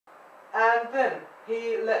and then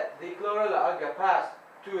he let the chlorella alga pass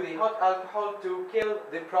to the hot alcohol to kill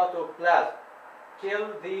the protoplasm. Kill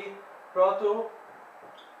the protoplasm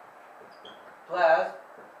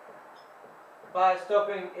by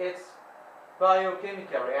stopping its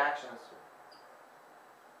biochemical reactions.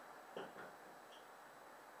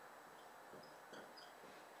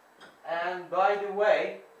 And by the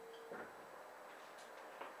way,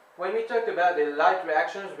 when we talked about the light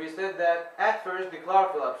reactions, we said that at first the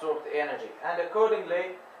chlorophyll absorbed the energy, and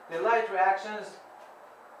accordingly the light reactions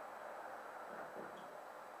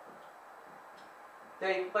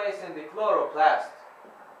take place in the chloroplast,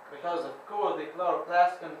 because of course the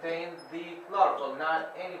chloroplast contains the chlorophyll,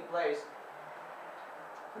 not any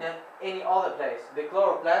other place. The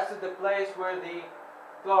chloroplast is the place where the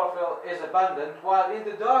chlorophyll is abundant, while in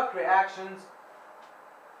the dark reactions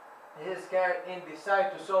it is carried in the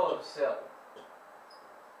cytosol of cell.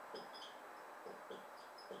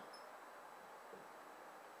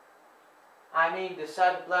 I mean the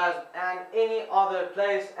cytoplasm and any other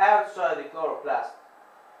place outside the chloroplast.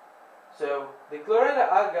 So the chlorella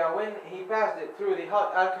alga, when he passed it through the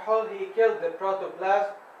hot alcohol, he killed the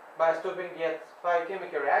protoplasm by stopping its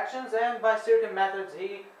biochemical reactions, and by certain methods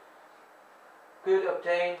he could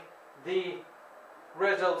obtain the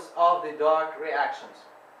results of the dark reactions.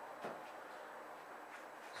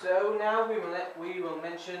 So now we will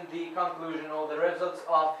mention the conclusion or the results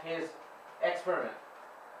of his experiment.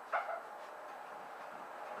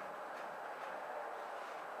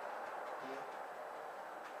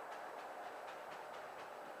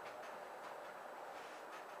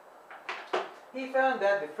 He found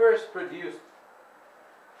that the first produced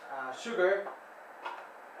sugar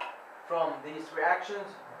from these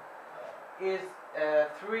reactions is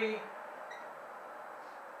 3-group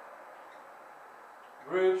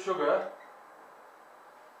sugar,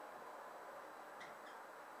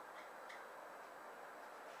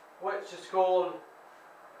 which is called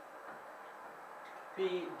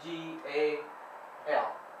PGAL.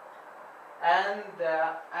 And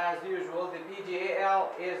as usual, the PGAL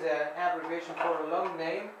is an abbreviation for a long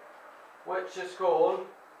name, which is called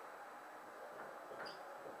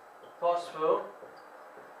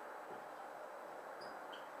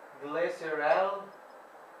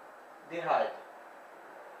phosphoglyceraldehyde.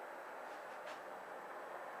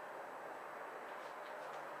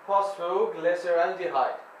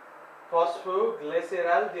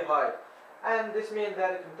 Phosphoglyceraldehyde. And this means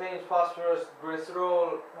that it contains phosphorus,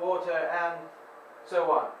 glycerol, water, and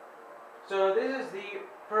so on. So this is the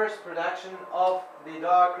first production of the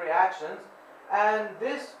dark reactions, and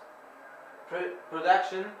this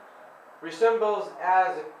production resembles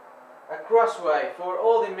as a crossway for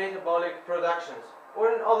all the metabolic productions,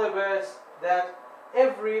 or in other words, that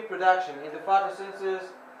every production in the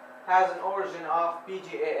photosynthesis has an origin of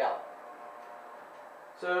PGAL.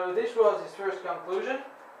 So this was his first conclusion.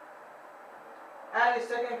 And his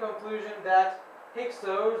second conclusion, that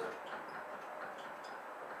hexose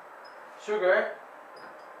sugar,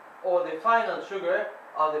 or the final sugar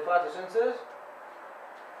of the photosynthesis,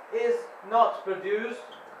 is not produced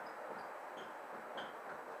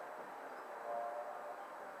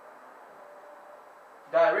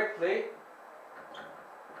directly,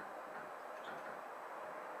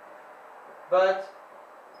 but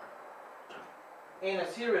in a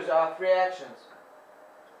series of reactions.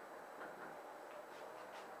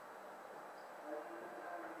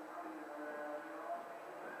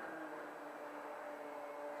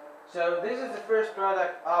 So this is the first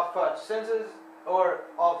product of photosynthesis, or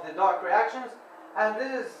of the dark reactions, and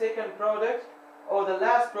this is the second product, or the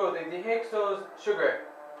last product, the hexose sugar.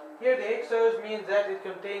 Here the hexose means that it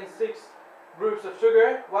contains 6 groups of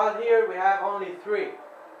sugar, while here we have only 3.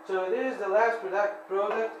 So this is the last product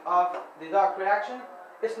of the dark reaction.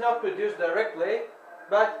 It's not produced directly,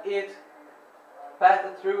 but it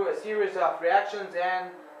passed through a series of reactions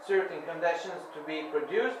and certain conditions to be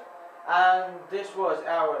produced. And this was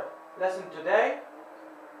our lesson today,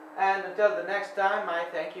 and until the next time, I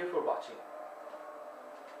thank you for watching.